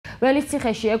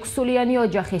ველისციხეში 6 სულიანი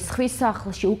ოჯახი სხვის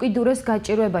სახლში უკიდურეს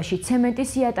გაჭირვებაში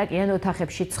ცემენტის იატაკიან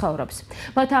ოთახებში ცხოვრობს.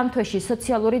 მათ ამ თვეში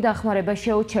სოციალური დახმარება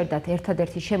შეუჩერდათ,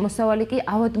 ერთადერთი შემოსავალი კი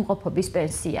ავადმყოფობის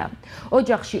პენსიაა.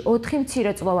 ოჯახში 4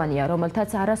 მცირეწლოვანია, რომელთაც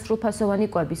არასრულფასოვანი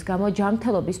კვების გამო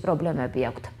ჯანმრთელობის პრობლემები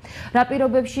აქვთ. რა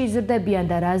პირობებში იზრდებიან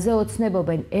და რაზე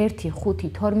ოცნებობენ 1,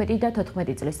 5, 12 და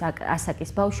 14 წლის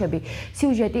ასაკის ბავშვები,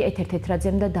 სიუჟეტი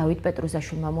ეთერ-თეთრაძემ და დავით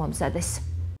პეტრუზაშვილმა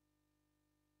მოამზადეს.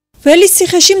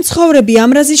 ველისციხეში მცხოვრები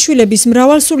ამრაზიშვილების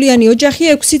მრავალსულიანი ოჯახი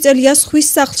 6 წელია სხვის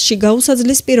სახლში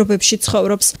გაუსაძლის პირობებში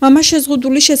ცხოვრობს. მამა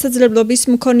შეზღუდული შესაძლებლობის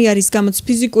მქონე არის, გამოც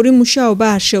ფიზიკური მუშაობა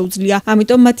არ შეუძლია.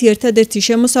 ამიტომ მათი ერთადერთი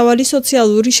შემოსავალი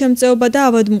სოციალური შემწეობა და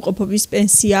ავადმყოფობის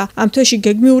პენსიაა. ამ თვეში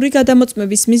გეგმიური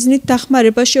გადამოწმების მიზნით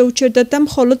დახმარება შეუჩერდათ და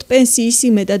მხოლოდ პენსიის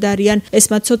იმედად არიან. ეს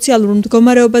მათ სოციალურ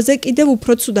მდგომარეობაზე კიდევ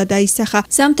უფრო ცუდად აისახა.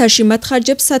 ზამთარში მათ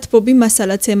ხარჯებს სათბობი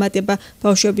მასალაც ემატება.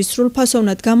 ბავშვების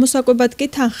სრულფასოვნად გამოსაკვებად კი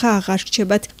თანხა აღარ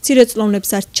რჩებათ. მცირეწლოვნებს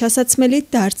არც ჩასაცმელი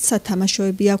და არც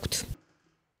სათამაშოები აქვთ.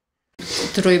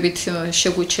 დროებით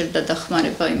შეგვიჩერდა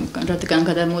დახმარება, რადგან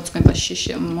გადამოწმებაში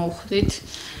მოვხვდით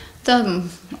და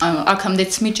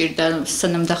აქამდეც მიჭირდა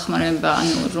სანამ დახმარება,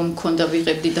 რომ მქონდა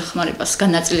ვიღებდი დახმარებას,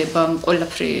 განაწილება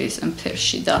ყველაფრის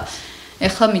სფეროში და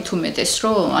ეხლა მით უმეტეს,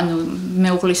 რომ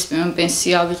მეუღლის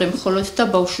პენსია ავიღე მხოლოდ და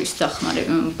ბავშვის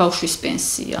დახმარება, ბავშვის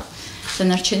პენსია.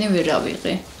 დანარჩენი ვერ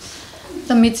ავიღე.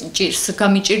 და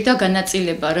გამიჭირდა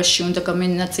განაწილება, რაში უნდა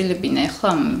გამენაწილებინა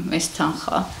ახლა ეს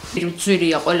თანხა.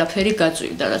 ძვირია ყველაფერი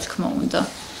გაძვირდა, რა თქმა უნდა.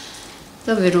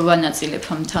 და ვერ ვანაწილებ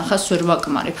ამ თანხას, ვერ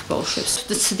ვაკმარებ ბავშვებს.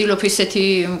 ცდილობ ისეთი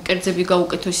კერძები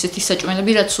გავუკეთო, ისეთი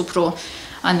საჭმელები, რაც უფრო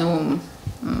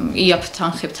იაფ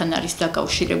თანხებთან არის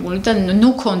დაკავშირებული და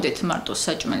კონდეთ მარტო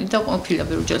საჭმელი და ყოფილა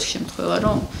ბევრ ჯერ შემთხვევა,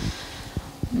 რომ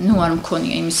არ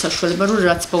მქონია იმის საშუალება, რომ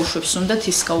რაც ბავშვებს უნდათ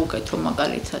ის გავუკეთო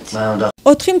მაგალითად.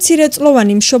 4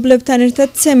 მცირეწლოვანი მშობლებთან ერთად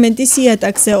ცემენტის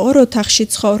იატაკზე ოთახში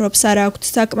ცხოვრობს. არა აქვთ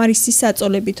საკმარისი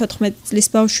საწოლები, 14 წლის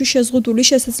ბავშვი შეზღუდული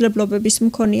შესაძლებლობების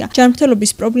მქონეა.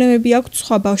 ჯანმრთელობის პრობლემები აქვთ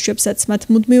სხვა ბავშვებსაც, მათ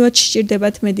მუდმივად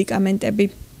სჭირდებათ მედიკამენტები.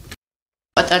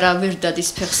 პატარა ვერ დადის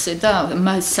ფეხზე და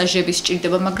მასაჟები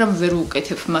სჭირდება, მაგრამ ვერ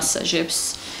ვუკეთებ მასაჟებს.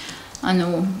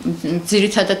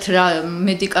 ძირითადად რა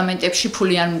მედიკამენტებში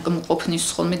ფული არ მყოფნის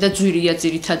ხოლმე და ძვირია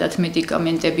ძირითადად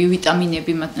მედიკამენტები,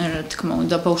 ვიტამინები, რა თქმა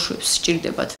უნდა, ბავშვებს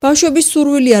სჭირდებათ. ბავშვების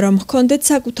სურვილია, რომ ჰქონდეთ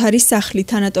საკუთარი სახლი,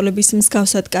 თანატოლების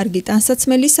მსგავსად კარგი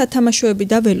ტანსაცმელი, სათამაშოები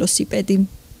და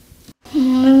ველოსიპედი.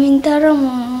 მინდა რომ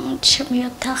ჩემი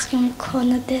ოთახი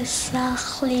მქონდეს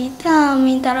სახლი და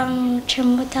მინდა რომ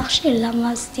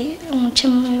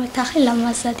ჩემი ოთახი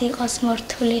ლამაზად იყოს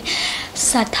მორთული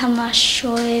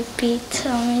სათამაშოებით.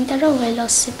 მინდა რომ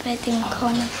ველოსიპედი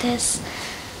მქონდეს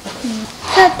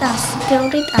და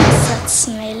ბევრი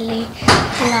ტანსაცმელი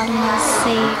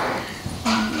ლამაზი.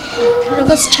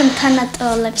 როგორც ჩემ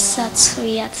თანატოლებსაც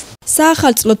ვიათ.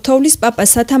 საახალწლოდ თოვლის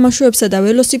პაპას სათამაშოებსა და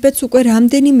ველოსიპედს უკვე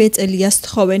რამდენიმე წელია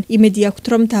სთხოვენ. იმედი აქვთ,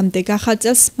 რომ დამდეგ ახალ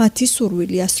წელს მათი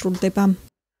სურვილი ასრულდება.